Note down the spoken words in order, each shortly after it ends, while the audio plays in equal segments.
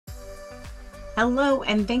Hello,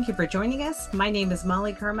 and thank you for joining us. My name is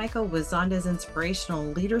Molly Carmichael with Zonda's Inspirational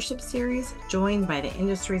Leadership Series, joined by the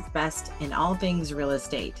industry's best in all things real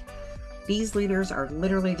estate. These leaders are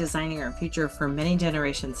literally designing our future for many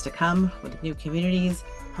generations to come with new communities,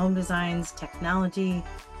 home designs, technology,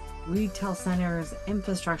 retail centers,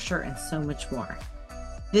 infrastructure, and so much more.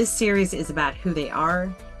 This series is about who they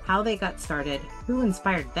are, how they got started, who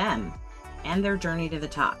inspired them, and their journey to the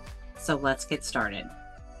top. So let's get started.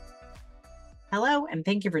 Hello, and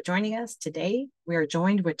thank you for joining us. Today, we are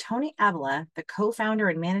joined with Tony Avila, the co-founder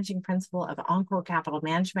and managing principal of Encore Capital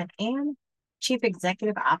Management and chief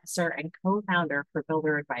executive officer and co-founder for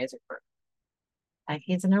Builder Advisor Group.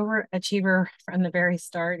 He's an overachiever from the very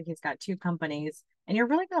start. He's got two companies, and you're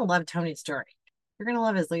really going to love Tony's story. You're going to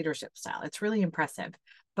love his leadership style. It's really impressive.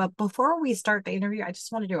 But before we start the interview, I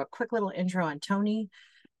just want to do a quick little intro on Tony.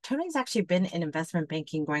 Tony's actually been in investment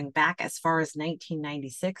banking going back as far as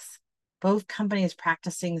 1996. Both companies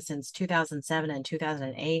practicing since 2007 and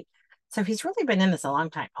 2008. So he's really been in this a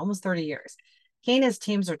long time, almost 30 years. He and his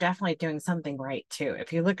teams are definitely doing something right too.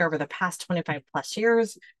 If you look over the past 25 plus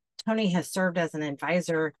years, Tony has served as an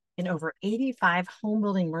advisor in over 85 home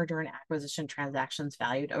building merger and acquisition transactions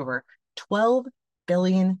valued over $12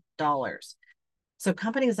 billion. So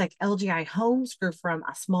companies like LGI Homes grew from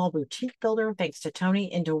a small boutique builder, thanks to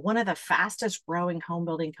Tony, into one of the fastest growing home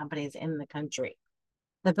building companies in the country.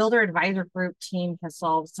 The Builder Advisor Group team has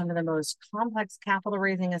solved some of the most complex capital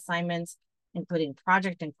raising assignments, including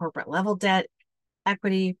project and corporate level debt,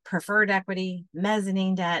 equity, preferred equity,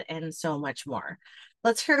 mezzanine debt, and so much more.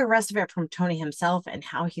 Let's hear the rest of it from Tony himself and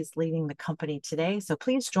how he's leading the company today. So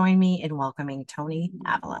please join me in welcoming Tony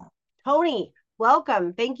Avila. Tony,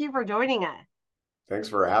 welcome. Thank you for joining us. Thanks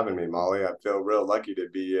for having me, Molly. I feel real lucky to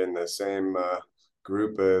be in the same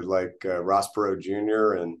group of Ross Perot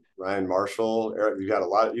Jr. and Ryan Marshall. Eric,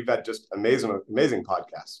 you've had just amazing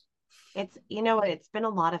podcasts. It's been a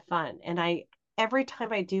lot of fun. And every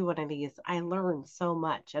time I do one of these, I learn so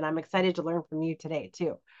much. And I'm excited to learn from you today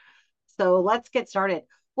too. So let's get started.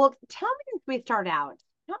 Well, tell me as we start out,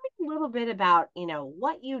 tell me a little bit about,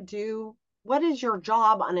 what you do, what is your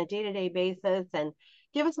job on a day-to-day basis, and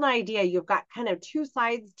give us an idea. You've got kind of two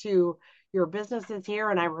sides to your businesses here.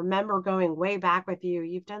 And I remember going way back with you.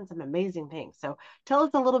 You've done some amazing things. So tell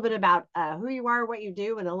us a little bit about who you are, what you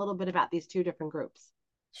do, and a little bit about these two different groups.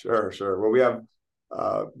 Sure. Well, we have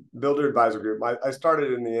Builder Advisor Group. I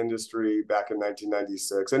started in the industry back in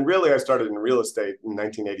 1996. And really, I started in real estate in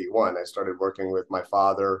 1981. I started working with my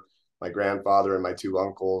father, my grandfather, and my two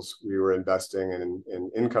uncles. We were investing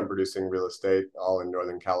in income-producing real estate, all in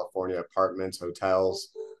Northern California, apartments,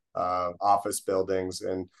 hotels, office buildings.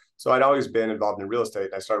 And so I'd always been involved in real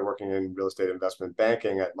estate. I started working in real estate investment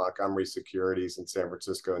banking at Montgomery Securities in San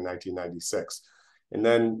Francisco in 1996. And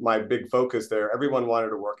then my big focus there, everyone wanted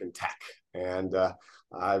to work in tech. And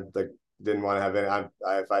I didn't want to have any,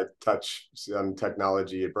 if I touch some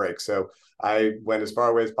technology, it breaks. So I went as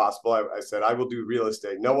far away as possible. I said, I will do real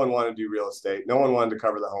estate. No one wanted to do real estate. No one wanted to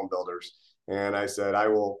cover the home builders. And I said, I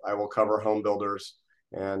will cover home builders.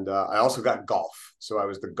 And I also got golf. So I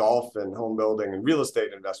was the golf and home building and real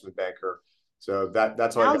estate investment banker. So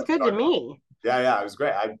that's what sounds good to me. Yeah, it was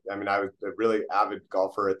great. I was a really avid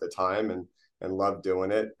golfer at the time and loved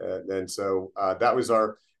doing it. And so that was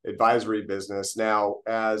our advisory business. Now,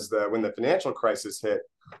 when the financial crisis hit,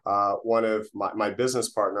 one of my business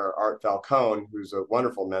partner, Art Falcone, who's a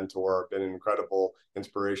wonderful mentor, been an incredible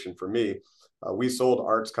inspiration for me. We sold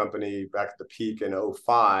Art's company back at the peak in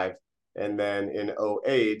 2005. And then in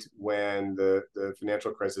 2008, when the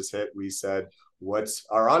financial crisis hit, we said, what's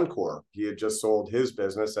our Encore? He had just sold his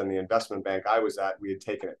business, and the investment bank I was at, we had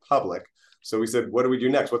taken it public. So we said, what do we do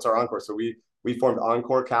next? What's our Encore? So we formed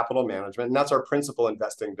Encore Capital Management, and that's our principal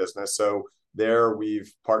investing business. So there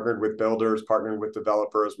we've partnered with builders, partnered with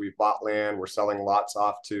developers. We've bought land. We're selling lots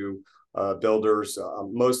off to builders,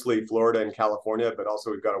 mostly Florida and California, but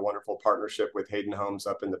also we've got a wonderful partnership with Hayden Homes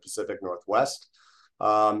up in the Pacific Northwest.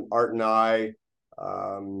 Art and I.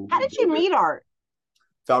 How did you meet Art?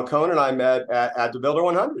 Falcone and I met at the Builder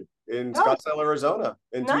 100 in Scottsdale, Arizona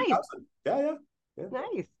in 2000. Yeah.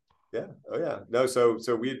 Nice. Yeah. Oh, yeah. No, so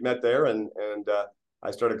we had met there, and I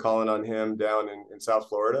started calling on him down in South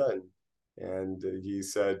Florida, and he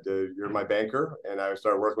said, "You're my banker," and I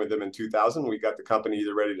started working with him in 2000. We got the company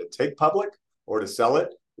either ready to take public or to sell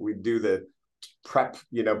it. We'd do the prep,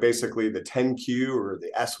 basically the 10Q or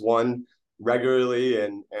the S1 regularly,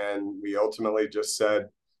 and we ultimately just said,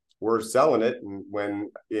 we're selling it. And when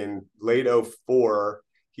in late 2004,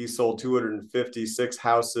 he sold 256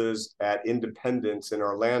 houses at Independence in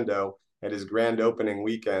Orlando at his grand opening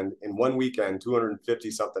weekend. In one weekend,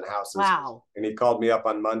 250 something houses. Wow. And he called me up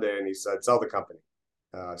on Monday and he said, sell the company.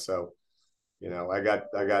 So, I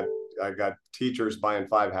got teachers buying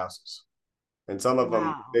 5 houses. And some of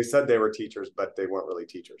them, they said they were teachers, but they weren't really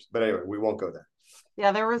teachers. But anyway, we won't go there.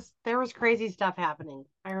 Yeah, there was crazy stuff happening.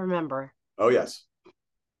 I remember. Oh, yes.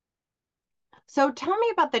 So tell me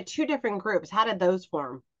about the 2 different groups. How did those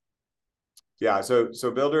form? Yeah, so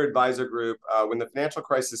Builder Advisor Group, when the financial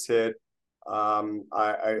crisis hit,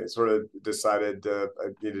 I sort of decided I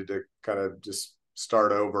needed to kind of just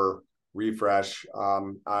start over, refresh.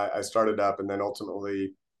 I started up, and then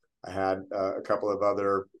ultimately I had a couple of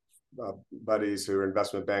other buddies who are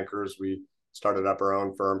investment bankers. We started up our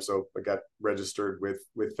own firm, so I got registered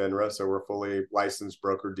with FINRA, so we're fully licensed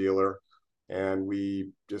broker dealer, and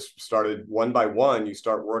we just started one by one. You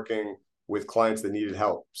start working with clients that needed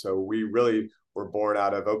help. So we really were born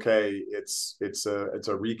out of, okay, it's a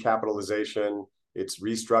recapitalization, it's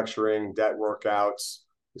restructuring, debt workouts.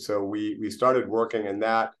 So we started working in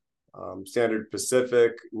that. Standard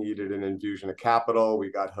Pacific needed an infusion of capital.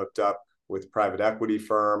 We got hooked up with a private equity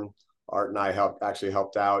firm. Art and I actually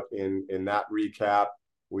helped out in that recap.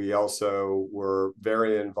 We also were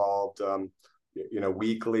very involved,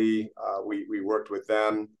 weekly. We worked with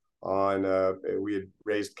them on, we had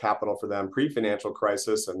raised capital for them pre-financial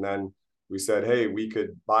crisis, and then we said, hey, we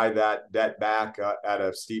could buy that debt back at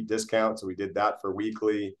a steep discount. So we did that for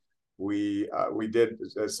weekly. We did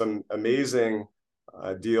some amazing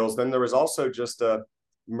deals. Then there was also just a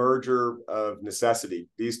merger of necessity.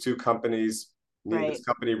 These 2 companies, this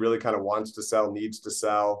company really kind of wants to sell, needs to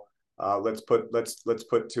sell. Let's put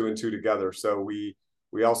 2 and 2 together. So we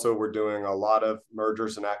also were doing a lot of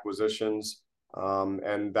mergers and acquisitions,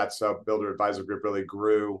 and that's how Builder Advisor Group really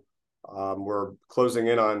grew. We're closing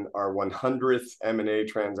in on our 100th M&A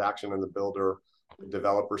transaction in the builder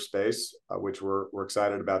developer space, which we're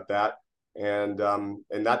excited about that. And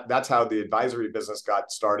that's how the advisory business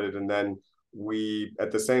got started. And then we,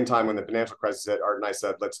 at the same time, when the financial crisis hit, Art and I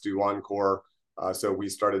said, let's do Encore. So we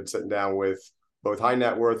started sitting down with both high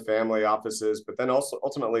net worth family offices, but then also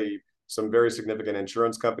ultimately some very significant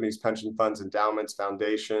insurance companies, pension funds, endowments,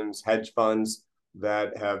 foundations, hedge funds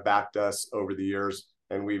that have backed us over the years.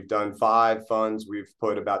 And we've done 5 funds. We've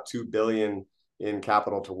put about $2 billion in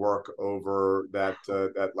capital to work over that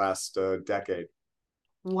last decade.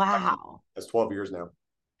 Wow. That's 12 years now.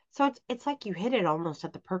 So it's like you hit it almost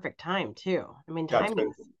at the perfect time too. I mean, Yeah,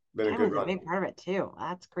 timing been a good run. a big part of it too.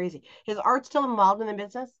 That's crazy. Is Art still involved in the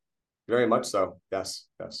business? Very much so. Yes.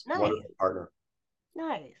 Nice. Wonderful partner.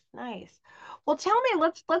 Nice. Well, tell me,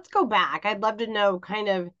 let's go back. I'd love to know kind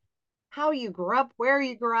of how you grew up, where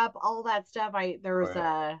you grew up, all that stuff. There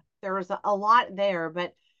was a lot there,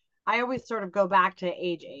 but I always sort of go back to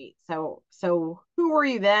age 8. So who were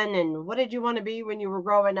you then, and what did you want to be when you were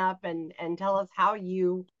growing up, and tell us how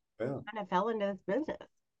you kind of fell into this business.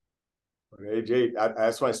 At age 8,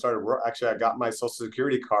 that's when I started work. Actually, I got my Social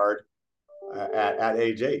Security card at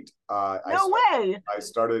age 8. No way. I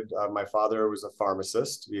started. My father was a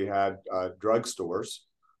pharmacist. He had drugstores.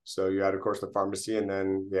 So you had, of course, the pharmacy, and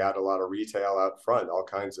then you had a lot of retail out front, all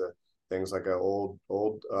kinds of things like an old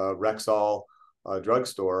Rexall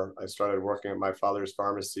drugstore. I started working at my father's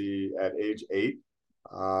pharmacy at age 8.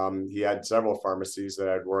 He had several pharmacies that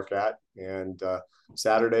I'd work at, and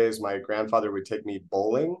Saturdays my grandfather would take me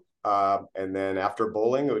bowling, and then after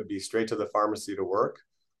bowling it would be straight to the pharmacy to work.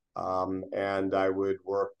 And I would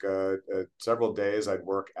work several days. I'd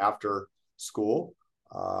work after school.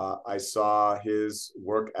 I saw his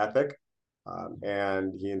work ethic,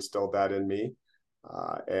 and he instilled that in me.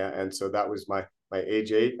 And so that was my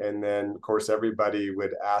age 8. And then, of course, everybody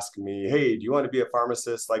would ask me, hey, do you want to be a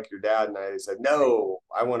pharmacist like your dad? And I said, no,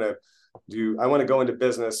 I want to go into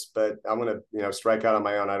business, but I want to, strike out on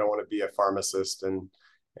my own. I don't want to be a pharmacist. And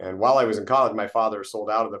while I was in college, my father sold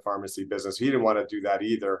out of the pharmacy business. He didn't want to do that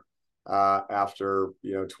either. After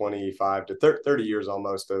 25 to 30 years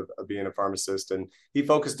almost of being a pharmacist, and he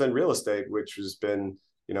focused on real estate, which has been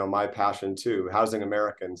my passion too. Housing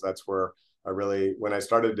Americans, that's where when I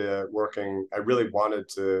started working, I really wanted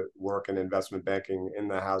to work in investment banking in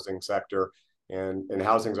the housing sector, and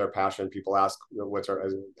housing's our passion. People ask what's our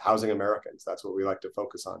Housing Americans. That's what we like to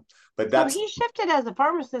focus on. But that's, so he shifted as a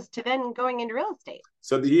pharmacist to then going into real estate.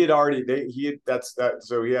 So he had already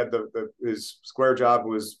So he had his square job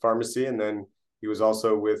was pharmacy, and then he was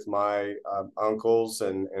also with my uncles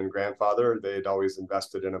and grandfather. They had always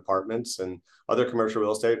invested in apartments and other commercial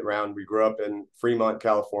real estate around. We grew up in Fremont,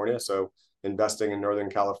 California, so investing in Northern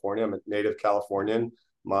California. I'm a native Californian.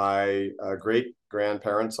 My great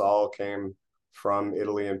grandparents all came from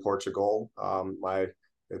Italy and Portugal. My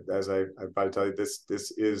as I probably tell you,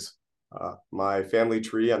 this is my family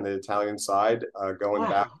tree on the Italian side, going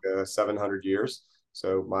back 700 years.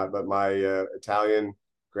 So my Italian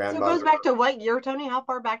grandmother. So it goes back to what year, Tony? How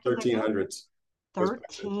far back does 1300s.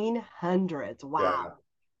 1300s. Wow.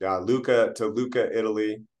 Yeah. Lucca,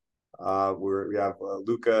 Italy. We have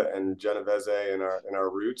Lucca and Genovese in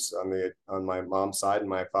our roots on my mom's side, and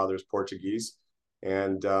my father's Portuguese.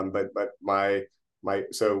 And but my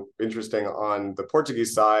so interesting, on the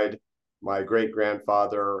Portuguese side, my great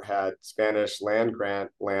grandfather had Spanish land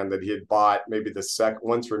that he had bought, maybe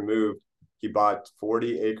once removed. He bought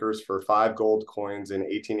 40 acres for 5 gold coins in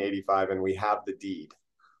 1885, and we have the deed.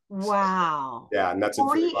 Wow. So, yeah, and that's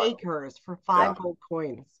 40 acres for 5 gold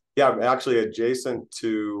coins. Yeah, actually adjacent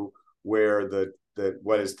to where the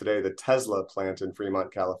what is today the Tesla plant in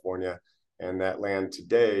Fremont, California. And that land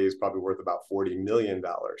today is probably worth about $40 million,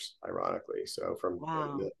 ironically. So from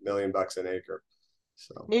 $1 million an acre.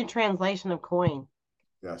 So new translation of coin.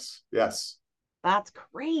 Yes. That's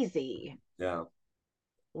crazy. Yeah.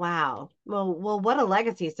 Wow. Well, what a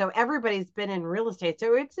legacy. So everybody's been in real estate,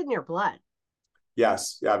 so it's in your blood.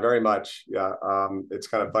 Yes. Yeah, very much. Yeah. It's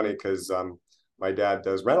kind of funny because my dad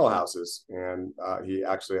does rental houses, and he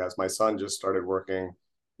actually has, my son just started working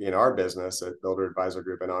in our business at Builder Advisor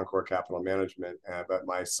Group and Encore Capital Management. But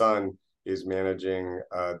my son is managing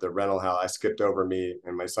the rental house. I skipped over me,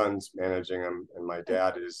 and my son's managing him, and my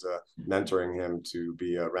dad is mentoring him to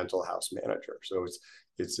be a rental house manager. So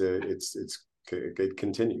it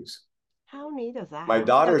continues. How neat is that? My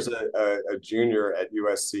daughter's a junior at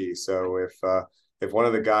USC. So if one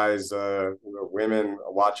of the guys, women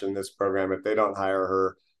watching this program, if they don't hire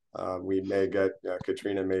her, we may get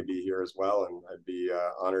Katrina may be here as well, and I'd be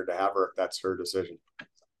honored to have her if that's her decision.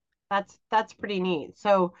 That's pretty neat.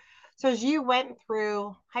 So as you went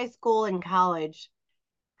through high school and college,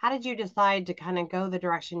 how did you decide to kind of go the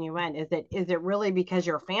direction you went? Is it really because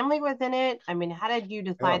your family was in it? I mean, how did you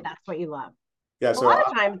decide that's what you love? Yeah, so a lot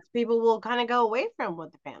of times people will kind of go away from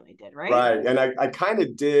what the family did, right? Right, and I kind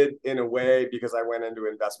of did in a way because I went into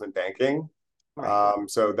investment banking. Right.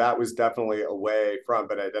 So that was definitely away from,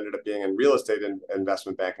 but it ended up being in real estate and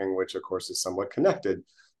investment banking, which of course is somewhat connected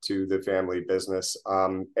to the family business.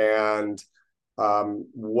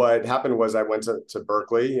 What happened was I went to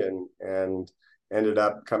Berkeley and ended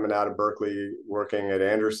up coming out of Berkeley working at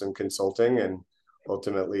Anderson Consulting, and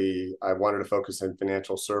ultimately I wanted to focus in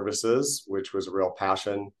financial services, which was a real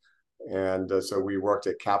passion. And so we worked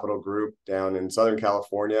at Capital Group down in Southern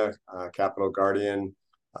California, Capital Guardian,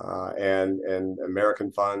 and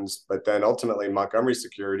American Funds. But then ultimately Montgomery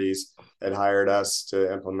Securities had hired us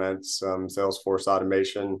to implement some Salesforce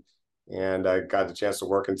automation. And I got the chance to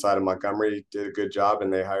work inside of Montgomery, did a good job,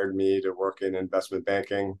 and they hired me to work in investment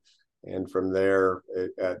banking. And from there,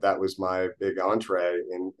 that was my big entree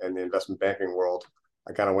in the investment banking world.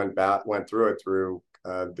 I kind of went through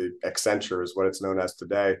the Accenture is what it's known as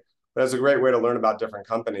today. But it's a great way to learn about different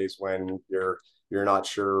companies when you're not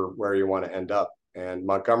sure where you want to end up. And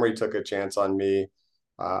Montgomery took a chance on me.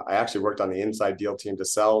 I actually worked on the inside deal team to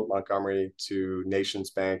sell Montgomery to Nations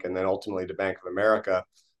Bank and then ultimately to Bank of America,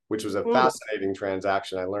 which was a fascinating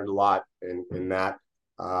transaction. I learned a lot in that,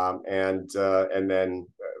 and then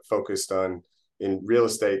focused on in real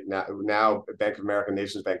estate. Now Bank of America and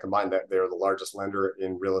Nations Bank combined, that they're the largest lender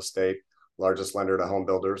in real estate, largest lender to home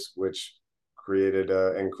builders, which created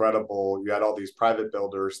incredible. You had all these private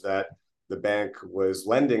builders that the bank was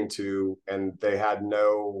lending to, and they had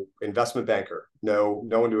no investment banker, no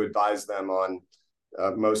one to advise them on.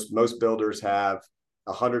 Most builders have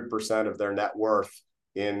 100% of their net worth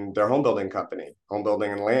in their home building company, home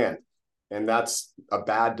building and land. And that's a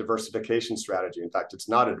bad diversification strategy. In fact, it's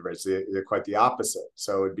not a diversity, it's quite the opposite.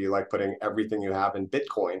 So it'd be like putting everything you have in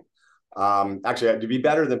Bitcoin. Actually, it'd be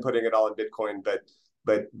better than putting it all in Bitcoin,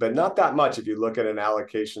 but not that much if you look at an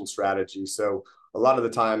allocation strategy. So a lot of the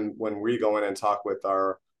time when we go in and talk with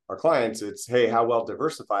our clients, it's, hey, how well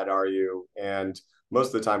diversified are you? And most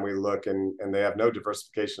of the time we look and they have no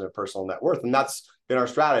diversification of personal net worth. And that's been our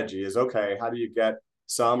strategy is, okay, how do you get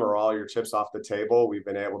some or all your chips off the table? We've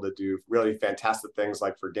been able to do really fantastic things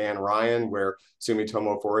like for Dan Ryan, where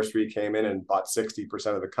Sumitomo Forestry came in and bought 60%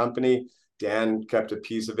 of the company. Dan kept a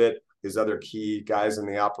piece of it. His other key guys in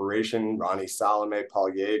the operation, Ronnie Salome, Paul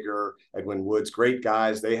Yeager, Edwin Woods, great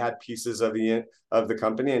guys. They had pieces of the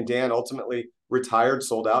company, and Dan ultimately retired,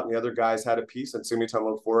 sold out, and the other guys had a piece, and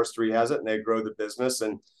Sumitomo Forestry has it, and they grow the business,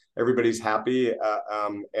 and everybody's happy.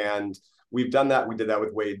 And we've done that. We did that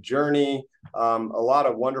with Wade Journey, a lot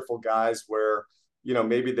of wonderful guys where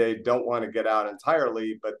maybe they don't want to get out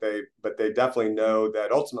entirely, but they definitely know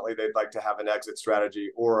that ultimately they'd like to have an exit strategy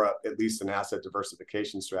or at least an asset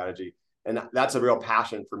diversification strategy. And that's a real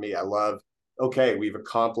passion for me. I love, okay, we've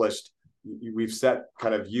set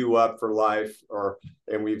kind of you up for life,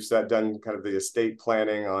 and we've done kind of the estate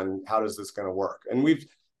planning on how does this going to work. And we've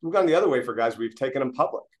gone the other way for guys. We've taken them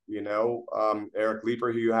public, Eric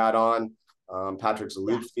Leeper, who you had on, Patrick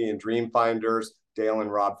Zalewski and Dream Finders, Dale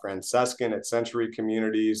and Rob Francescan at Century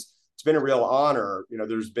Communities. It's been a real honor.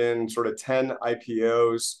 There's been sort of 10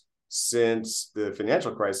 IPOs since the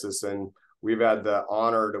financial crisis, and we've had the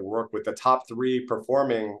honor to work with the top 3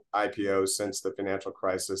 performing IPOs since the financial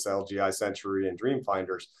crisis, LGI, Century, and Dream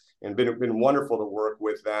Finders, and been wonderful to work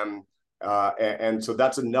with them. And so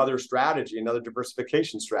that's another strategy, another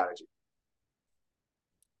diversification strategy.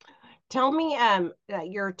 Tell me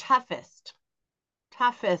your toughest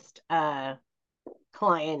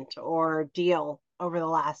client or deal over the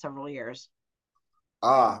last several years.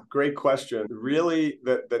 Great question. Really,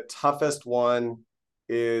 the toughest one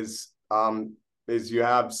is you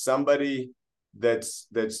have somebody that's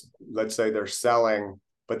let's say they're selling,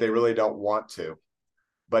 but they really don't want to,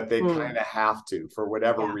 but they kind of have to for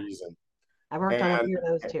whatever reason. I worked on a few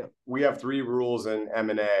of those too. We have 3 rules in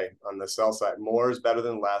M&A on the sell side: more is better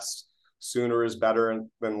than less, sooner is better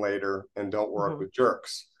than later, and don't work with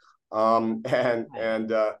jerks. Those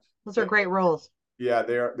are great rules. Yeah,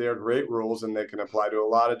 they're great rules, and they can apply to a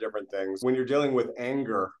lot of different things. When you're dealing with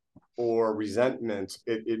anger or resentment,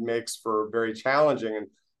 it makes for very challenging. And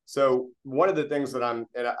so one of the things that I'm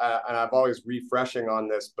always refreshing on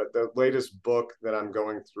this, but the latest book that I'm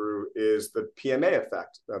going through is the PMA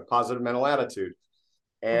effect, the positive mental attitude.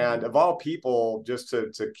 And of all people, just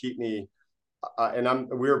to keep me,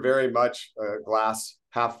 we're very much a glass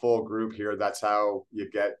half full group here. That's how you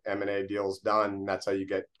get M&A deals done. That's how you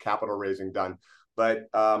get capital raising done. But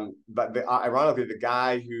ironically, the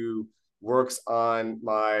guy who works on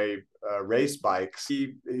my race bikes,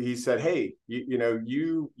 he said, hey,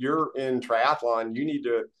 you're in triathlon, you need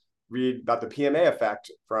to read about the PMA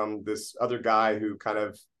effect from this other guy who kind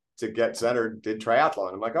of, to get centered, did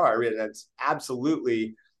triathlon. I'm like, oh, I read it. And it's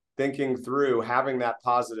absolutely thinking through having that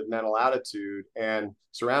positive mental attitude and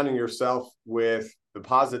surrounding yourself with the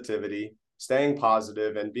positivity, staying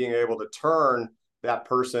positive, and being able to turn that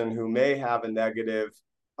person who may have a negative,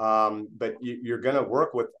 but you're going to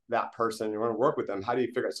work with that person. You're going to work with them. How do you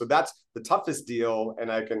figure it? So that's the toughest deal.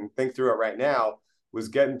 And I can think through it right now, was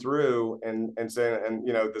getting through and saying, and,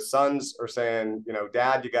 the sons are saying,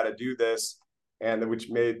 Dad, you got to do this. And which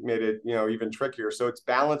made it, even trickier. So it's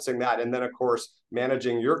balancing that. And then of course,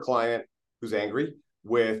 managing your client who's angry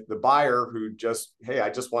with the buyer who just, hey, I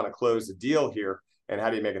just want to close the deal here. And how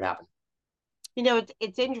do you make it happen?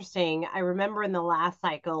 It's interesting. I remember in the last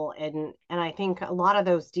cycle, and I think a lot of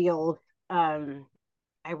those deals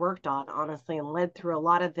I worked on, honestly, and led through a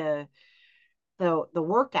lot of the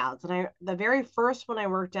workouts. And the very first one I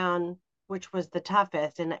worked on, which was the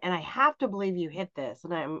toughest, and I have to believe you hit this,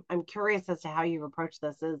 and I'm curious as to how you approach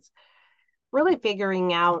this, is really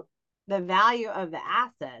figuring out the value of the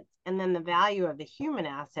assets and then the value of the human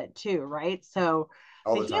asset too, right? So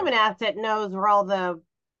the human asset knows where all the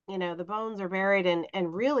bones are buried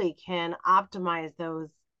and really can optimize those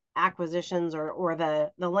acquisitions or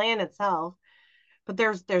the land itself. But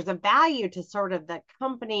there's a value to sort of the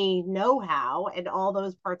company know-how and all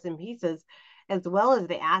those parts and pieces, as well as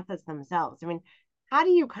the assets themselves. I mean, how do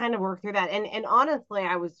you kind of work through that? And honestly,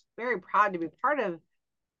 I was very proud to be part of,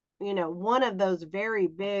 one of those very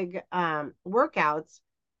big workouts.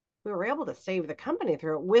 We were able to save the company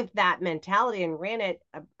through it with that mentality and ran it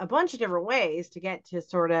a bunch of different ways to get to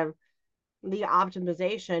sort of the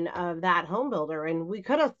optimization of that home builder. And we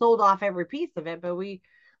could have sold off every piece of it, but we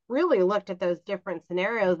really looked at those different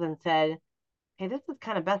scenarios and said, hey, this is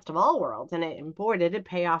kind of best of all worlds. And boy, did it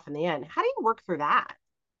pay off in the end. How do you work through that?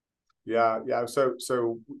 Yeah.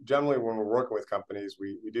 So generally when we're working with companies,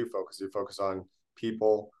 we do focus on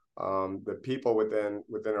people. The people within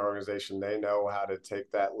our organization, they know how to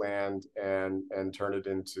take that land and turn it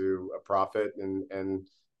into a profit and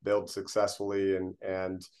build successfully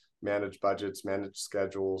and manage budgets, manage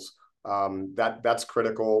schedules. That's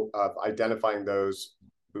critical of identifying those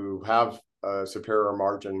who have a superior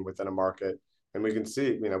margin within a market. And we can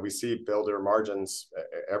see, we see builder margins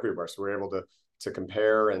everywhere. So we're able to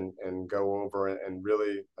compare and go over and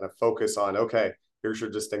really kind of focus on, okay, here's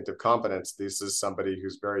your distinctive competence. This is somebody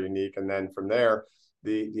who's very unique. And then from there,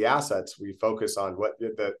 the assets, we focus on what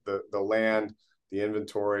the land, the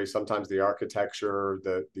inventory, sometimes the architecture,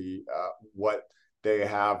 the what they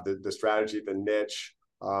have, the strategy, the niche.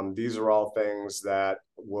 These are all things that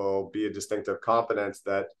will be a distinctive competence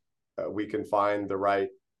that we can find the right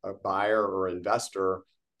buyer or investor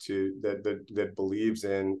that believes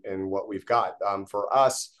in what we've got. For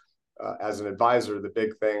us, as an advisor, the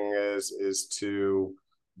big thing is to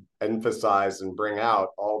emphasize and bring out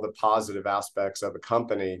all the positive aspects of a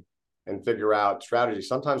company and figure out strategy.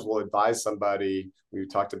 Sometimes we'll advise somebody. We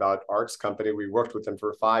talked about Art's company. We worked with them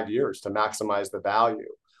for 5 years to maximize the value.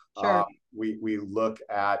 Sure. We look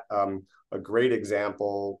at a great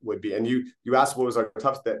example would be, and you asked what was our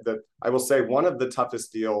toughest. That I will say one of the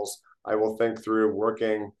toughest deals I will think through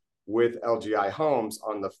working with LGI Homes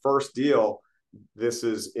on the first deal. This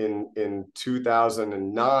is in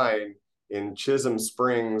 2009 in Chisholm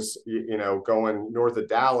Springs, going north of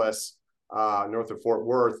Dallas, north of Fort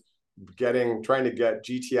Worth, trying to get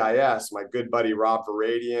GTIS, my good buddy Rob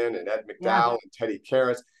Varadian and Ed McDowell and Teddy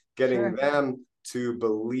Karras, getting them to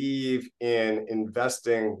believe in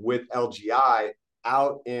investing with LGI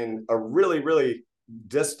out in a really, really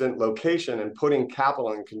distant location and putting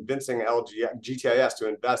capital and convincing GTIS to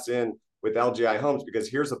invest in with LGI Homes, because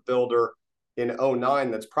here's a builder in 2009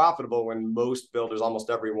 that's profitable when most builders, almost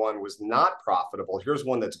everyone, was not profitable. Here's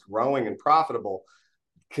one that's growing and profitable.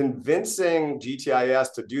 Convincing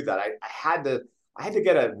GTIS to do that, I had to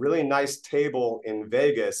get a really nice table in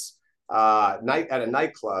Vegas at a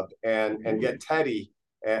nightclub and get Teddy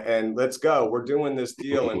and let's go. We're doing this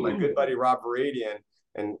deal, and my good buddy Rob Varadian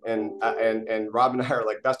and Rob and I are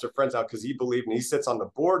like best of friends now because he believed, and he sits on the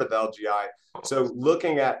board of LGI. So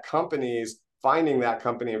looking at companies, finding that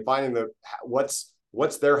company and finding what's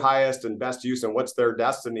their highest and best use and what's their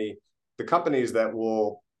destiny, the companies that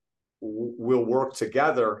will work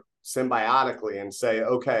together symbiotically and say,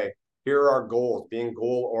 okay, here are our goals, being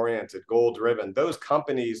goal-oriented, goal-driven. Those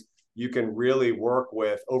companies you can really work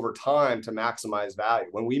with over time to maximize value.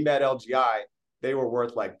 When we met LGI, they were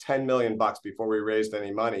worth like $10 million before we raised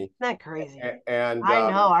any money. Isn't that crazy? And I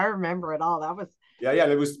know, I remember it all. That was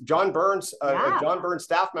and it was John Burns, John Burns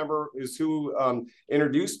staff member is who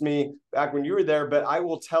introduced me back when you were there. But I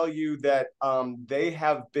will tell you that they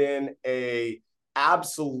have been a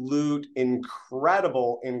absolute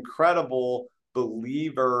incredible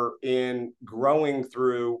believer in growing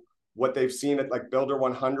through what they've seen at like Builder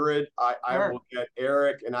 100. I will get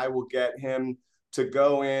Eric and I will get him to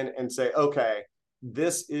go in and say, okay,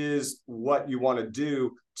 this is what you want to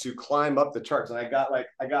do to climb up the charts. And I got like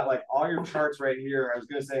all your charts right here. I was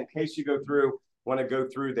going to say, in case you want to go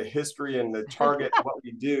through the history and the target, what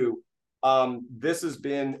we do. This has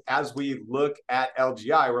been, as we look at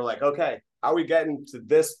LGI, we're like, okay, how are we getting to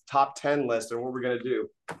this top 10 list and what we're going to do?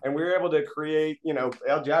 And we were able to create,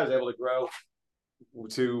 LGI was able to grow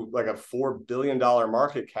to like a $4 billion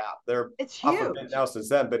market cap. It's huge up a bit now since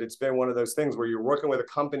then, but it's been one of those things where you're working with a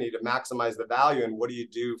company to maximize the value. And what do you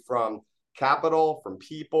do from capital, from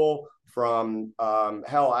people, from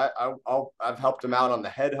I've helped them out on the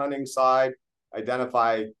headhunting side,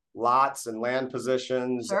 identify lots and land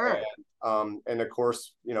positions, and of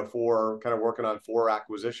course, for kind of working on 4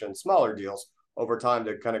 acquisitions, smaller deals over time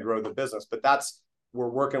to kind of grow the business. But we're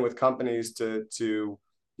working with companies to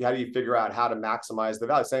how do you figure out how to maximize the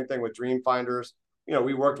value? Same thing with Dream Finders.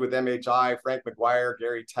 We worked with MHI, Frank McGuire,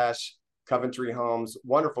 Gary Tesh, Coventry Homes,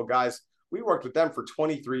 wonderful guys. We worked with them for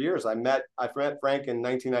 23 years. I met Frank in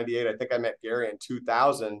 1998. I think I met Gary in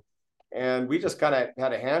 2000. And we just kind of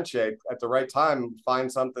had a handshake at the right time,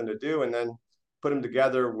 find something to do, and then put them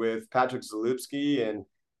together with Patrick Zalupski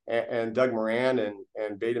and Doug Moran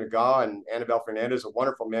and Beta McGaw and Annabelle Fernandez, a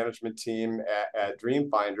wonderful management team at Dream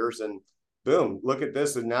Finders. And boom, look at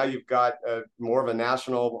this. And now you've got more of a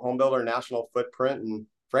national home builder, national footprint, and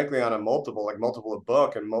frankly, on a multiple of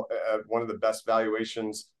book and one of the best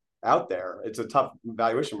valuations out there. It's a tough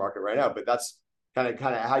valuation market right now, but that's kind of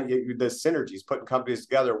how you the synergies, putting companies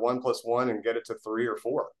together 1 + 1 and get it to 3 or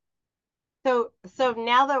 4. So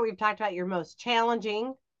now that we've talked about your most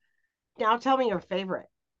challenging, now tell me your favorite.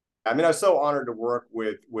 I mean, I was so honored to work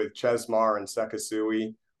with Chesmar and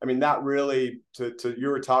Sekisui. I mean, that really, you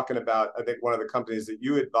were talking about, I think one of the companies that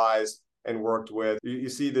you advised and worked with, you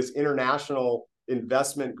see this international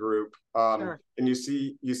investment group, and you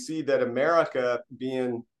see that America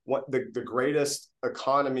being the greatest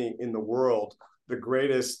economy in the world, the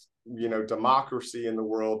greatest, democracy in the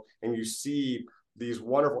world. And you see these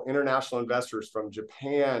wonderful international investors from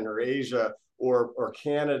Japan or Asia or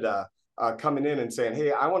Canada coming in and saying,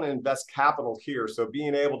 hey, I want to invest capital here. So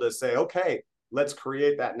being able to say, okay, let's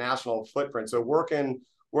create that national footprint. So working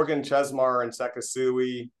Chesmar and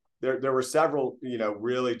Sekisui, there were several,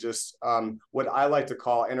 really just what I like to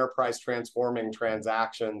call enterprise transforming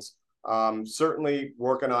transactions. Certainly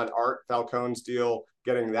working on Art Falcone's deal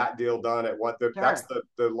getting that deal done at what that's Sure. the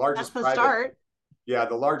That's largest the private. start. Yeah,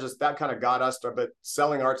 the largest, that kind of got us to, but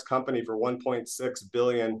selling Art's company for 1.6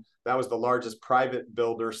 billion, that was the largest private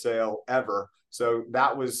builder sale ever. So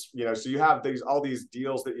that was, so you have all these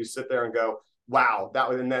deals that you sit there and go, wow, that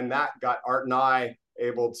was, and then that got Art and I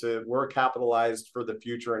able to, we're capitalized for the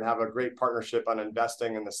future and have a great partnership on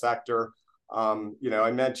investing in the sector.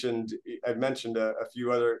 I mentioned a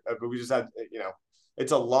few other, but we just had,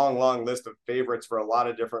 it's a long list of favorites for a lot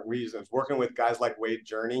of different reasons. Working with guys like Wade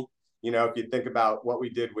Journey, if you think about what we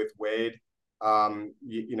did with Wade,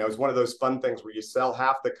 it's one of those fun things where you sell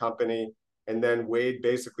half the company, and then Wade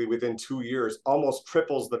basically within 2 years almost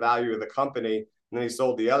triples the value of the company, and then he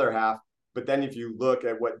sold the other half. But then if you look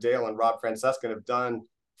at what Dale and Rob Francescan have done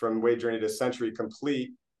from Wade Journey to Century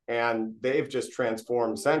Complete, and they've just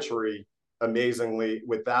transformed Century amazingly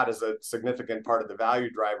with that as a significant part of the value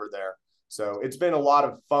driver there. So it's been a lot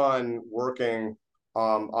of fun working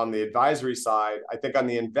on the advisory side. I think on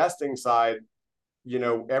the investing side,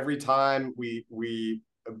 every time we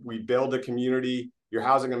build a community, you're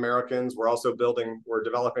housing Americans. We're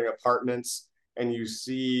developing apartments, and you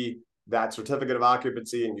see that certificate of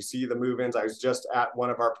occupancy and you see the move-ins. I was just at one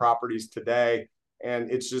of our properties today, and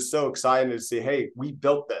it's just so exciting to see, hey, we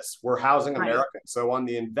built this. We're housing Americans. So on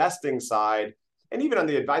the investing side, and even on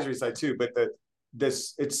the advisory side too, but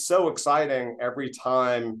it's so exciting every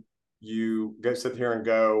time you sit here and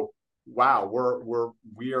go, wow,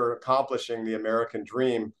 we are accomplishing the American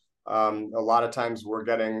dream. A lot of times we're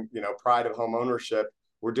getting, pride of home ownership.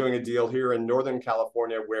 We're doing a deal here in Northern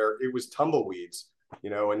California where it was tumbleweeds.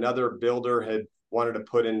 Another builder had wanted to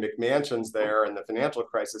put in McMansions there, and the financial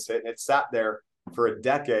crisis hit, and it sat there for a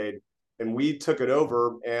decade. And we took it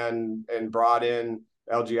over and brought in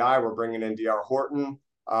LGI. We're bringing in DR Horton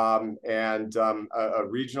and a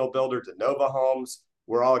regional builder, DeNova Homes.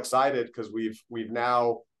 We're all excited because we've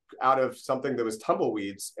now, out of something that was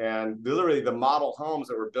tumbleweeds, and literally the model homes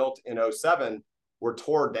that were built in 2007 were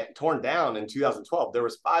torn down in 2012. There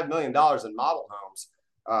was $5 million in model homes,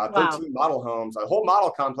 13 model homes. A whole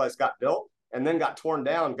model complex got built and then got torn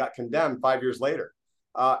down, got condemned 5 years later.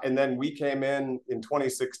 And then we came in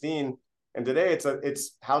 2016, and today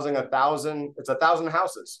it's housing 1,000. It's 1,000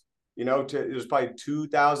 houses. There's probably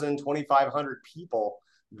 2,000, 2,500 people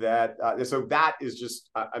that. So that is just,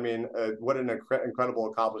 what an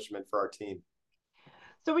incredible accomplishment for our team.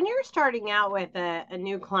 So when you're starting out with a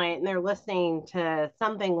new client and they're listening to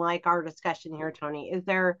something like our discussion here, Tony, is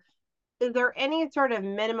there any sort of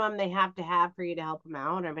minimum they have to have for you to help them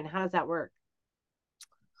out? I mean, how does that work?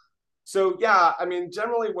 So yeah,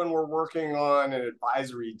 generally when we're working on an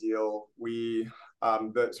advisory deal, we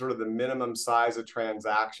the minimum size of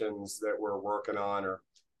transactions that we're working on are,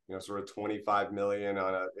 sort of 25 million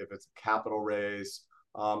if it's a capital raise.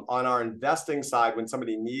 On our investing side, when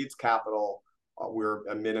somebody needs capital, we're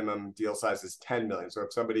a minimum deal size is 10 million. So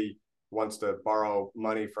if somebody wants to borrow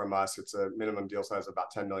money from us, it's a minimum deal size of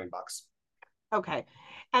about 10 million bucks. Okay.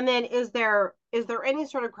 And then is there any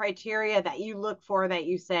sort of criteria that you look for that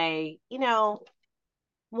you say,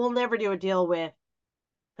 we'll never do a deal with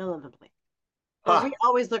fill in the blank? Or we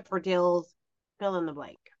always look for deals, fill in the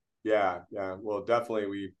blank. Yeah. Well, definitely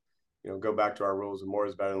we, go back to our rules of more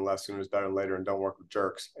is better than less, sooner is better than later, and don't work with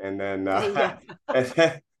jerks. And then, me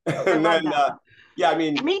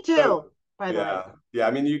too, by the way.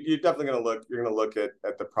 Yeah. You're definitely you're going to look at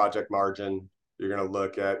the project margin. You're going to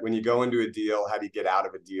look at, when you go into a deal, how do you get out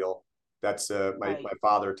of a deal? That's my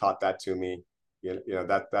father taught that to me.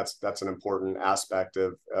 That's an important aspect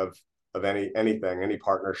of anything, any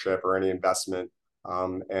partnership or any investment.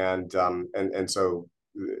 And so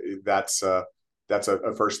that's a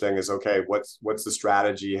first thing is, okay, what's the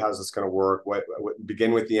strategy? How's this going to work? What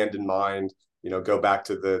begin with the end in mind, go back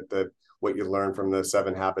to the what you learn from the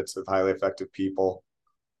 7 habits of highly effective people,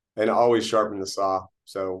 and always sharpen the saw.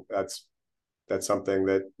 So that's something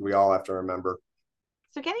that we all have to remember.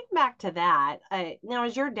 So getting back to that, now,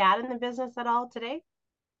 is your dad in the business at all today?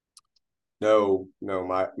 No.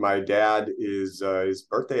 My dad is his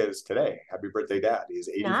birthday is today. Happy birthday, Dad! He's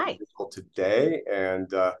 84 years old today, and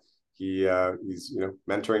he's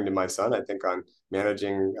mentoring to my son, I think, on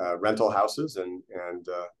managing rental houses and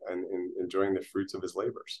enjoying the fruits of his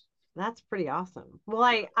labors. That's pretty awesome. Well,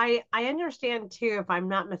 I understand too, if I'm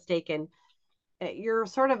not mistaken, you're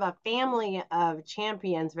sort of a family of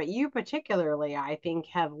champions, but you particularly, I think,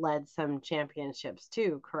 have led some championships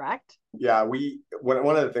too, correct? Yeah,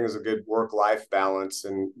 one of the things is a good work-life balance,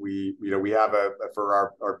 and we have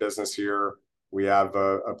for our business here, we have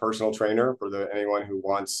a personal trainer for anyone who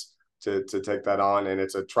wants to take that on, and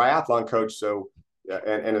it's a triathlon coach. So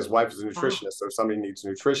and his wife is a nutritionist. Wow. So if somebody needs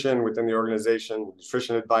nutrition within the organization,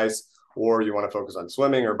 nutrition advice, or you want to focus on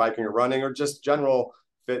swimming or biking or running or just general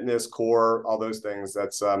fitness, core, all those things,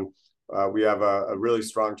 that's we have a really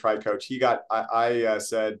strong tri coach. I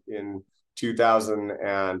said in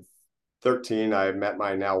 2013, I met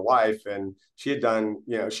my now wife, and she had done,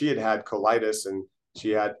 she had colitis, and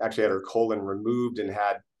she had actually had her colon removed and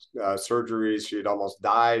had surgeries. She had almost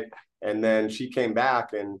died. And then she came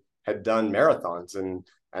back and had done marathons. And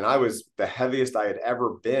I was the heaviest I had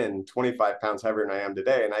ever been, 25 pounds heavier than I am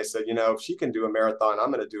today. And I said, if she can do a marathon,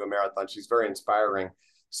 I'm going to do a marathon. She's very inspiring.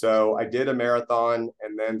 So I did a marathon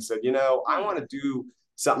and then said, I want to do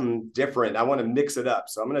something different. I want to mix it up.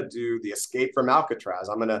 So I'm going to do the Escape from Alcatraz.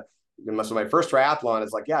 So my first triathlon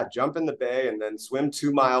is like, jump in the bay and then swim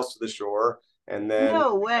 2 miles to the shore. And then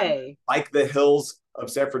no way, bike the hills of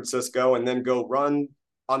San Francisco and then go run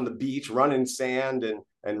on the beach, run in sand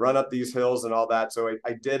and run up these hills and all that. So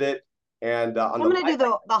I did it. And I'm going to do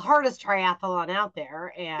the hardest triathlon out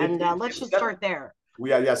there. And let's just start there.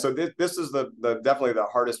 Yeah. So this is the definitely the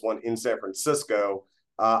hardest one in San Francisco.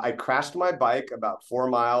 I crashed my bike about 4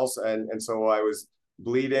 miles. And so I was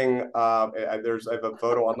bleeding. I have a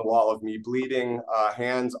photo on the wall of me bleeding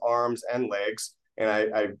hands, arms, and legs. And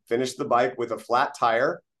I finished the bike with a flat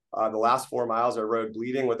tire. The last 4 miles I rode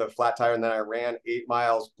bleeding with a flat tire, and then I ran 8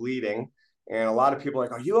 miles bleeding. And a lot of people are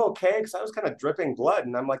like, "Are you okay?" Because I was kind of dripping blood,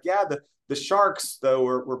 and I'm like, "Yeah." The sharks though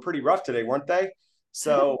were pretty rough today, weren't they?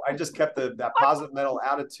 So I just kept that positive mental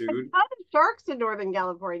attitude. A lot of sharks in Northern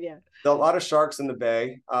California. A lot of sharks in the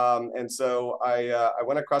bay, and so I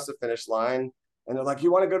went across the finish line, and they're like,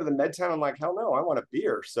 "You want to go to the Medtown?" I'm like, "Hell no, I want a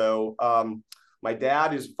beer." So my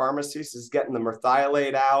dad, who's a pharmacist, is getting the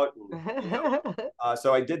merthiolate out. And,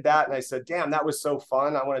 so I did that, and I said, "Damn, that was so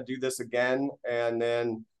fun. I want to do this again." And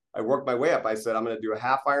then I worked my way up. I said, "I'm going to do a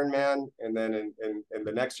half Ironman," and then in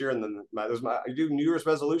the next year, and then I do New Year's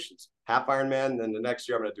resolutions, half Ironman. Then the next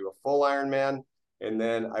year, I'm going to do a full Ironman. And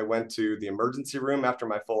then I went to the emergency room after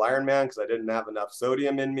my full Ironman because I didn't have enough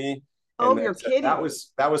sodium in me. Oh, you're kidding! That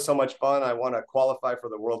was so much fun. I want to qualify for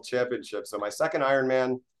the World Championship. So my second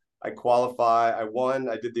Ironman, I qualify. I won.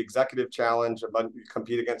 I did the executive challenge. I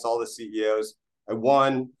compete against all the CEOs. I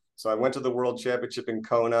won. So I went to the World Championship in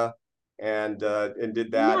Kona and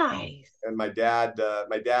did that. Nice. And my dad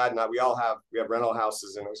and I, we have rental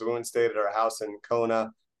houses, and so we went and stayed at our house in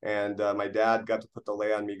Kona. And my dad got to put the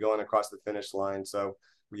lay on me going across the finish line. So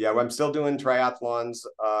yeah, I'm still doing triathlons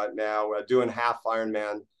now. Doing half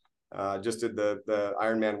Ironman. Just did the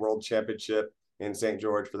Ironman World Championship in St.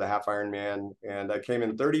 George for the half Ironman, and I came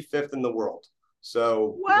in 35th in the world.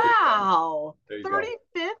 So wow,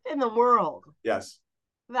 35th in the world. Yes,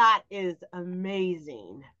 that is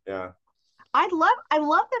amazing. Yeah, I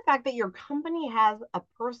love the fact that your company has a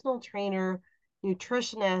personal trainer,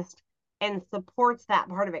 nutritionist, and supports that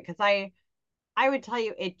part of it. Because I would tell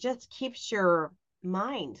you, it just keeps your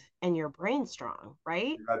mind and your brain strong,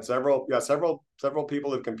 right? We've had several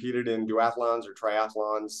people have competed in duathlons or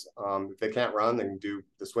triathlons. If they can't run, they can do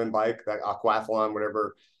the swim, bike, that aquathlon,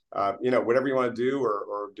 whatever whatever you want to do,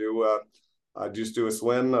 or just do a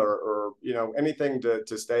swim, or anything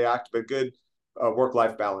to stay active, but good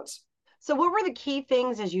work-life balance. So what were the key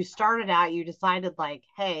things as you started out? You decided like,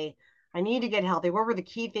 hey, I need to get healthy. What were the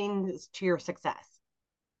key things to your success?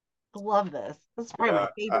 I love this. This is probably my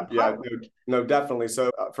favorite part. No, definitely.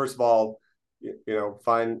 So first of all,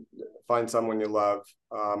 find someone you love.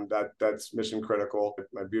 That's mission critical.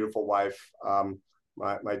 My beautiful wife,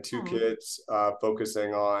 my two kids,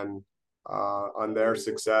 focusing on their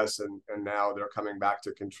success, and now they're coming back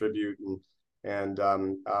to contribute,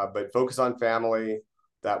 but focus on family,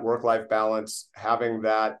 that work-life balance, having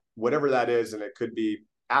that, whatever that is, and it could be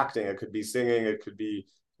acting, it could be singing, it could be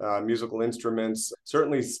musical instruments,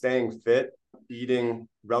 certainly staying fit, eating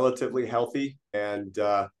relatively healthy, and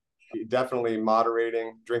definitely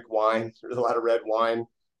moderating, drink wine, there's a lot of red wine,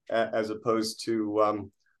 as opposed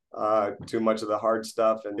to too much of the hard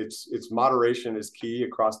stuff. And it's moderation is key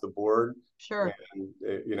across the board. Sure. And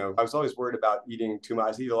I was always worried about eating too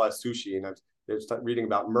much. I eat a lot of sushi, and I was reading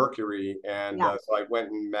about mercury, and so I went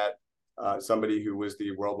and met somebody who was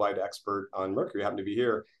the worldwide expert on mercury, happened to be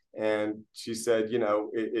here. And she said, you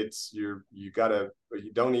don't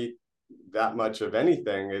eat that much of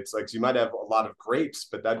anything. It's like, you might have a lot of grapes,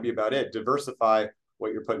 but that'd be about it. Diversify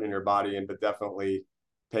what you're putting in your body, but definitely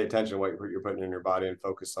pay attention to what you're putting in your body, and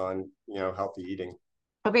focus on, healthy eating.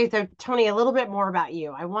 Okay. So Tony, a little bit more about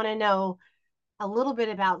you. I want to know a little bit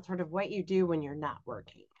about sort of what you do when you're not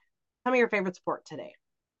working. Tell me your favorite sport today.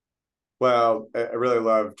 Well, I really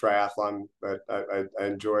love triathlon, but I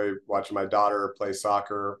enjoy watching my daughter play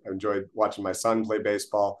soccer. I enjoy watching my son play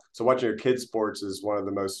baseball. So watching your kids' sports is one of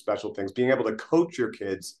the most special things. Being able to coach your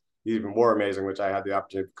kids is even more amazing, which I had the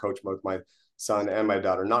opportunity to coach both my son and my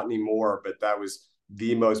daughter. Not anymore, but that was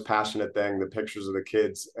the most passionate thing. The pictures of the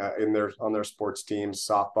kids in their on their sports teams,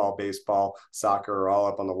 softball, baseball, soccer, are all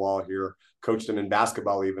up on the wall here. Coached them in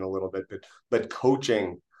basketball even a little bit, but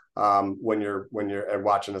coaching when you're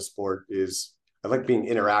watching a sport is, I like being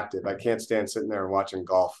interactive. I can't stand sitting there and watching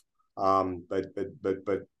golf. But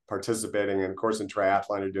participating, and of course in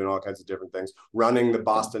triathlon, you're doing all kinds of different things. Running the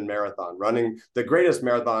Boston Marathon, running the greatest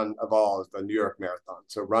marathon of all is the New York Marathon.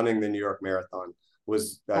 So running the New York Marathon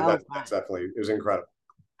was that's definitely, it was incredible.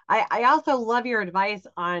 I also love your advice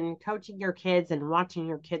on coaching your kids and watching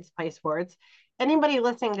your kids play sports. Anybody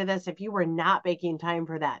listening to this, if you were not making time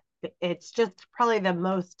for that, it's just probably the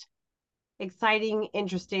most exciting,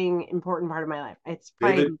 interesting, important part of my life. It's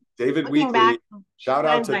probably David looking Weekley, back, shout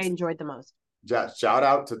out times to I enjoyed the most. shout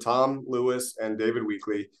out to Tom Lewis and David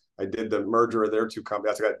Weekley. I did the merger of their two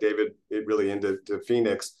companies. I got David really into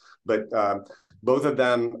Phoenix, but both of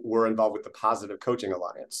them were involved with the Positive Coaching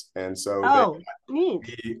Alliance, and so they neat.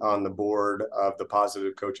 be on the board of the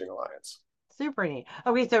Positive Coaching Alliance. Super neat.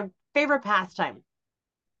 Okay, so favorite pastime.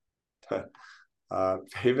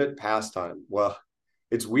 Favorite pastime. Well,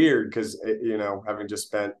 it's weird because having just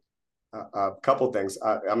spent a couple things.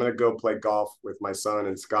 I'm going to go play golf with my son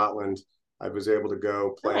in Scotland. I was able to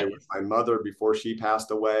go play with my mother before she passed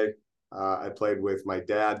away. I played with my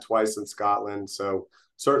dad twice in Scotland. So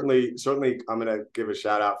certainly, I'm going to give a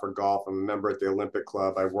shout out for golf. I'm a member at the Olympic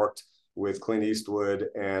Club. I worked with Clint Eastwood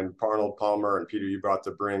and Arnold Palmer and Peter Ueberroth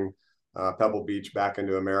to bring Pebble Beach back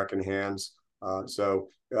into American hands.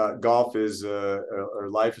 Golf is, or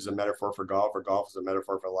life is a metaphor for golf, or golf is a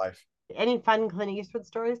metaphor for life. Any fun Clint Eastwood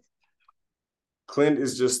stories? Clint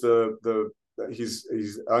is just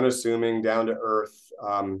he's unassuming, down to earth.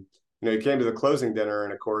 He came to the closing dinner,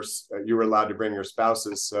 and of course, you were allowed to bring your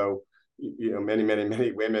spouses. So, many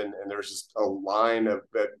women, and there's just a line of,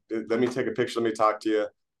 let me take a picture, let me talk to you.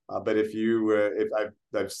 But if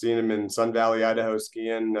I've seen him in Sun Valley, Idaho,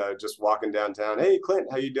 skiing, just walking downtown. Hey, Clint,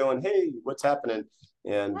 how you doing? Hey, what's happening?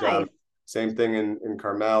 And nice. Same thing in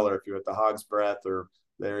Carmel, or if you're at the Hog's Breath, or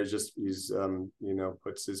there is just, he's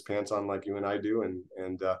puts his pants on like you and I do,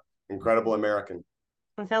 and incredible American.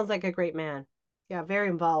 It sounds like a great man. Yeah, very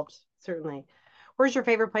involved, certainly. Where's your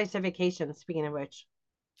favorite place to vacation, speaking of which?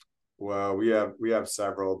 Well, we have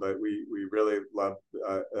several, but we really love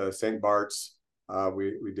St. Bart's.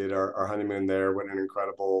 We did our honeymoon there. What an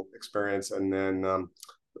incredible experience. And then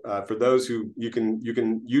for those who, you can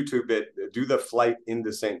YouTube it, do the flight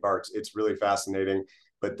into St. Bart's. It's really fascinating.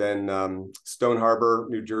 But then Stone Harbor,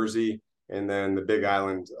 New Jersey, and then the Big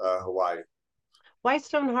Island, Hawaii. Why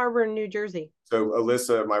Stone Harbor, New Jersey? So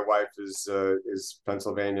Alyssa, my wife, is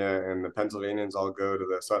Pennsylvania, and the Pennsylvanians all go to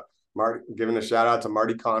the. So giving a shout out to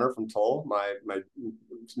Marty Connor from Toll, my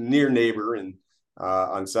near neighbor, and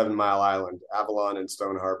on 7 Mile Island, Avalon and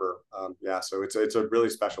Stone Harbor. So it's a really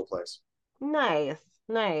special place. Nice.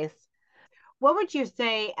 What would you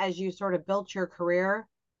say, as you sort of built your career,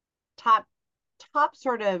 top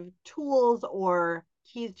sort of tools or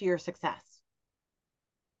keys to your success?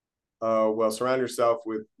 Well, surround yourself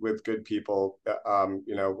with good people.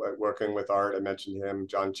 Working with Art, I mentioned him,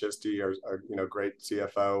 John Chisty, our great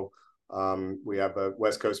CFO. We have a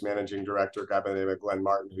West Coast managing director, a guy by the name of Glenn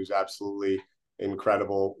Martin, who's absolutely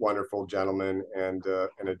incredible, wonderful gentleman, and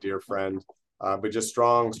a dear friend. But just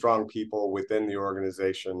strong people within the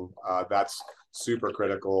organization. That's super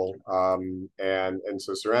critical. And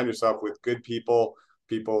so surround yourself with good people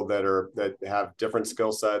that have different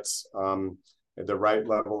skill sets, the right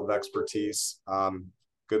level of expertise,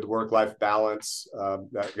 good work-life balance,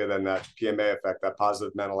 that PMA effect, that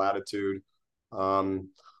positive mental attitude.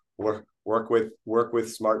 Work with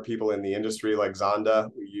smart people in the industry like Zonda.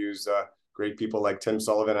 We use great people like Tim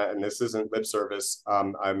Sullivan, and this isn't lip service.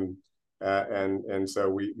 And so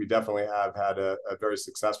we definitely have had a very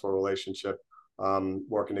successful relationship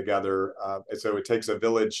working together. And so it takes a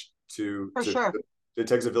village it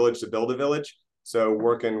takes a village to build a village. So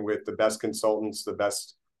working with the best consultants, the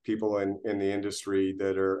best people in the industry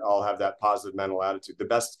that all have that positive mental attitude, the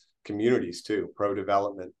best communities too, pro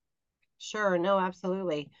development. Sure, no,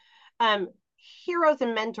 absolutely. Heroes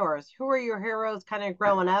and mentors. Who are your heroes kind of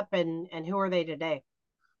growing up, and who are they today?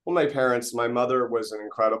 Well, my parents. My mother was an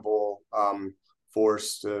incredible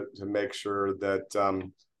force to make sure that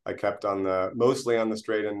I kept mostly on the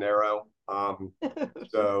straight and narrow.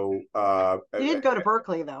 So you did go to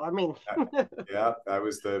Berkeley, though. I mean, yeah, I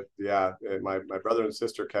was my brother and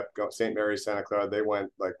sister kept going. St. Mary's, Santa Clara. They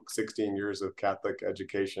went like 16 years of Catholic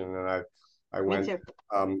education, and I me went. too.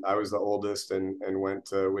 I was the oldest and went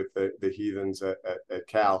with the heathens at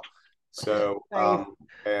Cal. So Nice.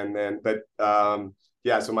 and then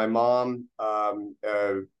yeah. So my mom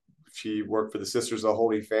she worked for the Sisters of the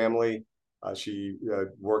Holy Family. She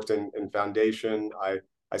worked in foundation.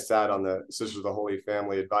 I sat on the Sisters of the Holy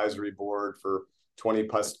Family advisory board for 20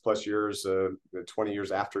 plus years, 20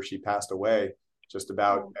 years after she passed away, just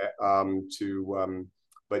about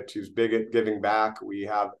but she's big at giving back. We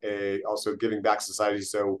have also Giving Back Society.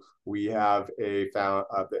 So we have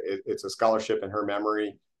it's a scholarship in her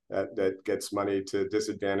memory that gets money to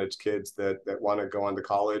disadvantaged kids that want to go on to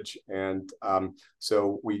college. And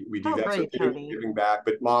so we do that. Great, so giving back.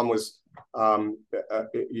 But mom was,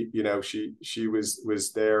 she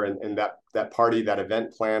was there, and that party, that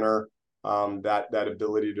event planner, that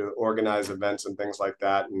ability to organize events and things like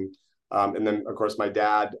that. And then of course my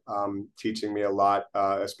dad teaching me a lot,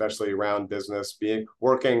 especially around business,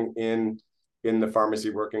 working in the pharmacy,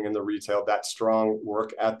 working in the retail. That strong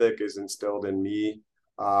work ethic is instilled in me.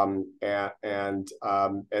 And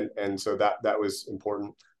so that was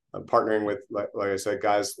important. Partnering with, like I said,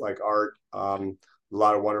 guys like Art, a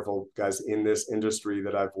lot of wonderful guys in this industry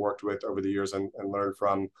that I've worked with over the years and learned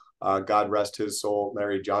from. God rest his soul,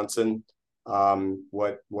 Larry Johnson.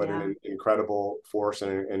 What an incredible force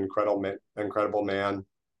and an incredible man.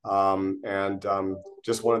 And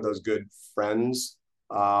just one of those good friends.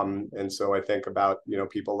 And so I think about,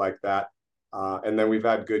 people like that. And then we've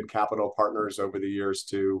had good capital partners over the years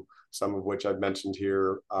too, some of which I've mentioned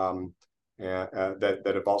here, and that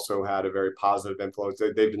have also had a very positive influence.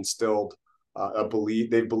 They've instilled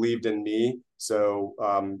they've believed in me. So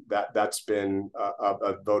that's been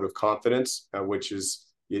a vote of confidence, which is,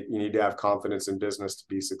 you need to have confidence in business to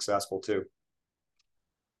be successful too.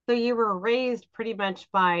 So you were raised pretty much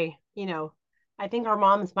by, I think our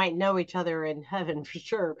moms might know each other in heaven for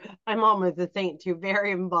sure. My mom was a saint too,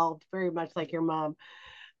 very involved, very much like your mom.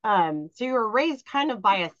 So you were raised kind of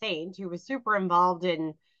by a saint who was super involved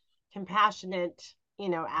in compassionate,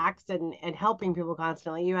 acts and helping people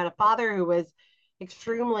constantly. You had a father who was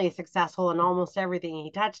extremely successful in almost everything he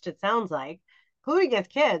touched, it sounds like, including his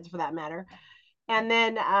kids for that matter. And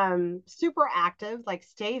then super active, like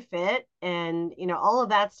stay fit, and all of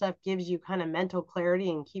that stuff gives you kind of mental clarity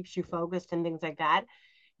and keeps you focused and things like that.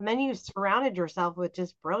 And then you surrounded yourself with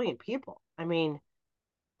just brilliant people. I mean,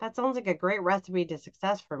 that sounds like a great recipe to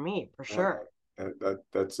success for me, for sure.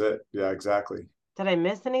 That's it. Yeah, exactly. Did I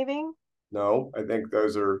miss anything? No, I think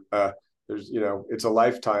those are there's it's a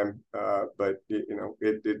lifetime, but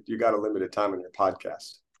you got a limited time on your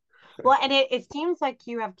podcast. Well, and it seems like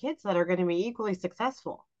you have kids that are going to be equally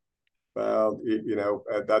successful. Well,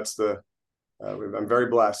 that's I'm very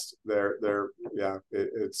blessed.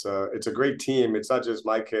 It's a great team. It's not just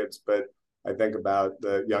my kids, but I think about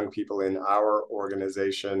the young people in our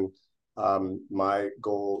organization. My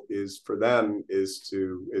goal is for them it's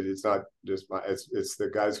not just it's the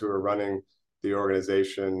guys who are running the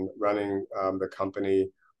organization, running the company.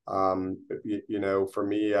 For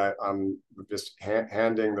me, I'm just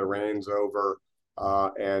handing the reins over,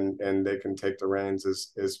 and they can take the reins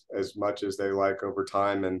as much as they like over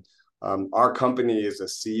time. And our company is a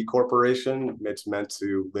C corporation. It's meant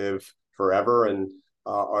to live forever, and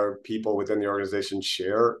our people within the organization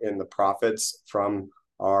share in the profits from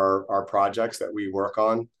our projects that we work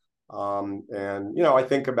on. And I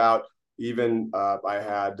think about even I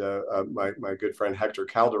had my good friend Hector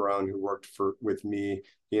Calderon, who worked with me.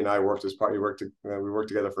 He and I worked we worked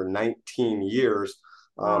together for 19 years.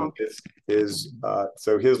 Wow.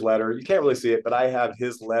 So his letter, you can't really see it, but I have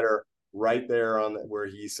his letter right there where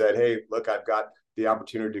he said, "Hey, look, I've got the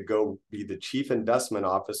opportunity to go be the chief investment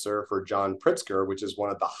officer for John Pritzker, which is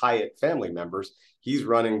one of the Hyatt family members. He's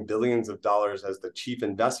running billions of dollars as the chief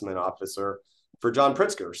investment officer for John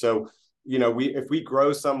Pritzker." So, if we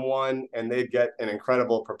grow someone and they get an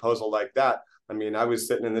incredible proposal like that, I mean, I was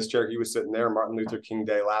sitting in this chair, he was sitting there, Martin Luther King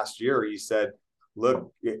Day last year. He said,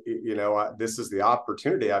 "Look, this is the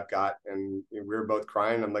opportunity I've got." And we were both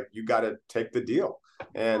crying. I'm like, "You got to take the deal."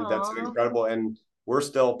 And that's incredible. And we're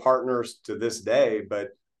still partners to this day,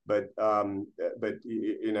 but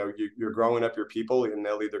you're growing up your people, and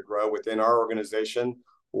they'll either grow within our organization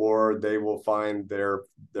or they will find their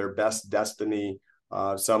best destiny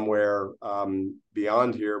somewhere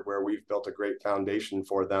beyond here, where we've built a great foundation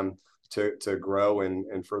for them to grow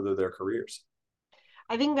and further their careers.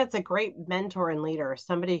 I think that's a great mentor and leader,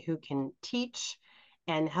 somebody who can teach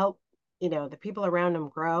and help the people around them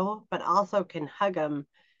grow, but also can hug them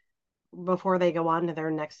before they go on to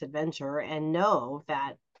their next adventure and know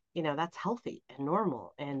that, that's healthy and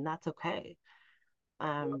normal and that's okay.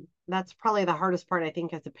 That's probably the hardest part, I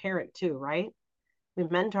think, as a parent too, right? We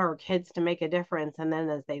mentor our kids to make a difference, and then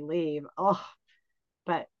as they leave,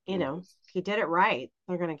 but if you did it right,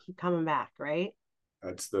 they're going to keep coming back, right?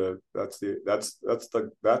 That's the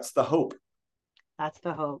hope. That's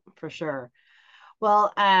the hope for sure.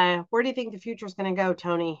 Well, where do you think the future is going to go,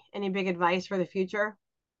 Tony? Any big advice for the future?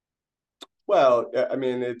 Well, I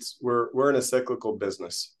mean, we're in a cyclical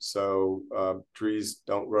business, so trees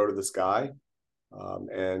don't grow to the sky,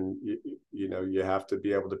 and you have to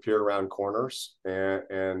be able to peer around corners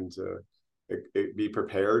and be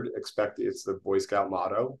prepared. It's the Boy Scout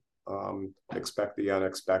motto. Expect the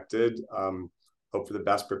unexpected. Hope for the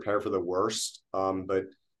best, prepare for the worst. But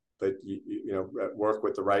work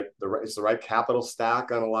with it's the right capital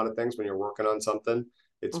stack on a lot of things when you're working on something.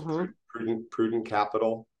 It's prudent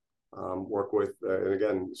capital. Work with and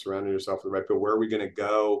again, surrounding yourself with the right people. Where are we going to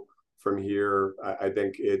go from here? I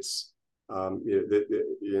think it's again,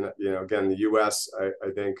 the U.S. I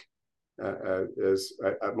think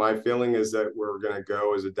my feeling is that we're going to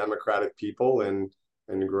go as a democratic people and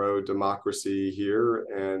grow democracy here,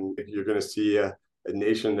 and you're going to see a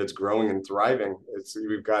nation that's growing and thriving.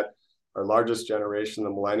 We've got our largest generation, the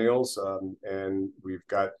millennials, and we've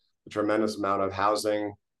got a tremendous amount of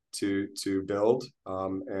housing to build,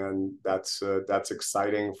 and that's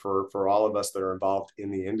exciting for all of us that are involved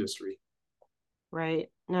in the industry. Right.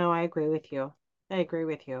 No, I agree with you.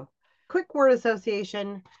 Quick word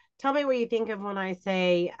association. Tell me what you think of when I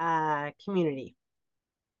say community.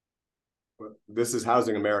 This is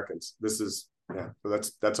housing Americans. This is So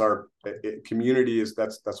that's our community is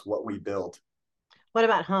that's what we build. What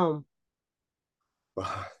about home?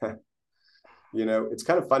 It's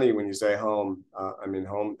kind of funny when you say home. I mean,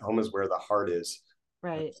 home is where the heart is.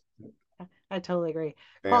 Right. I totally agree.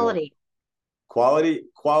 Family. Quality.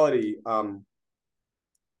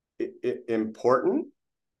 Important,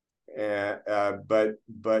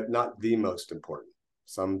 but not the most important.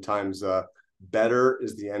 Sometimes better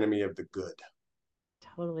is the enemy of the good.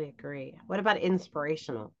 Totally agree. What about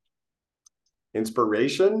inspirational?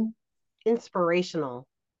 Inspirational.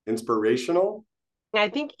 I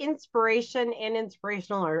think inspiration and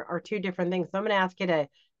inspirational are two different things. So I'm going to ask you to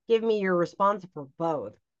give me your response for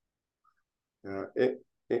both.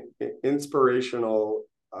 Inspirational.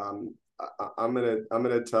 I'm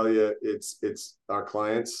gonna tell you it's our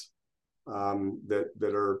clients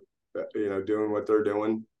that are doing what they're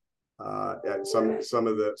doing. And some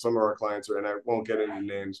of our clients are, and I won't get into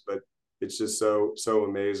names, but it's just so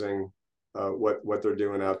amazing what they're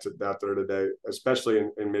doing out there today, especially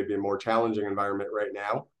in maybe a more challenging environment right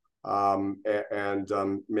now, and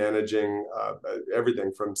managing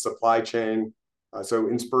everything from supply chain. So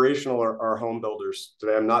inspirational are home builders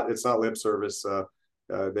today. It's not lip service.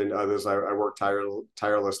 Than others, I work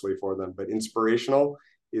tirelessly for them, but inspirational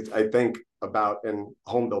is, I think, about in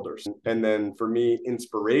home builders. And then for me,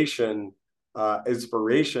 inspiration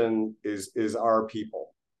is our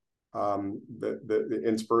people. The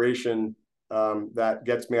inspiration that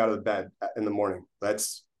gets me out of bed in the morning.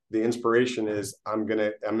 That's the inspiration is I'm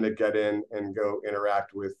gonna get in and go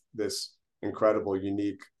interact with this incredible,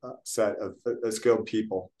 unique set of skilled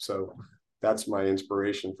people. So that's my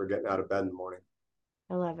inspiration for getting out of bed in the morning.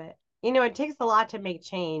 I love it. It takes a lot to make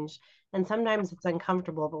change, and sometimes it's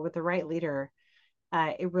uncomfortable, but with the right leader,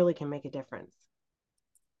 it really can make a difference.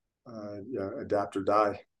 Adapt or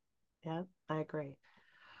die. Yeah, I agree.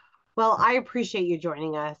 Well, I appreciate you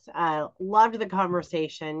joining us. Loved the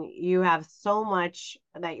conversation. You have so much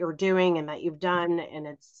that you're doing and that you've done, and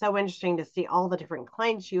it's so interesting to see all the different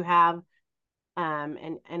clients you have,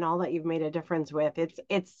 and all that you've made a difference with.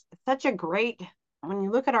 It's such a great, when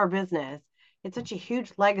you look at our business, it's such a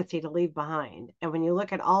huge legacy to leave behind. And when you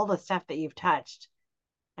look at all the stuff that you've touched,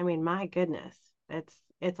 I mean, my goodness, it's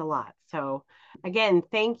a lot. So again,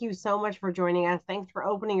 thank you so much for joining us. Thanks for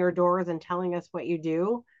opening your doors and telling us what you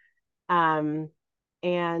do. Again,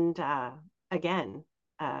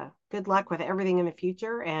 good luck with everything in the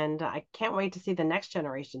future. And I can't wait to see the next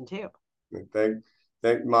generation too. Thank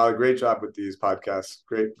Molly. Great job with these podcasts.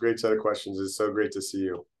 Great set of questions. It's so great to see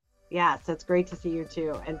you. Yes, it's great to see you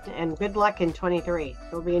too. And good luck in 23.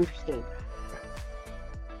 It'll be interesting.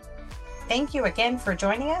 Thank you again for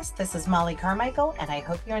joining us. This is Molly Carmichael, and I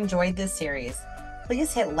hope you enjoyed this series.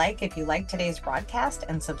 Please hit like if you liked today's broadcast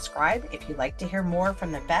and subscribe if you'd like to hear more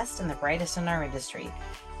from the best and the brightest in our industry.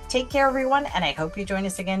 Take care, everyone, and I hope you join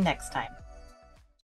us again next time.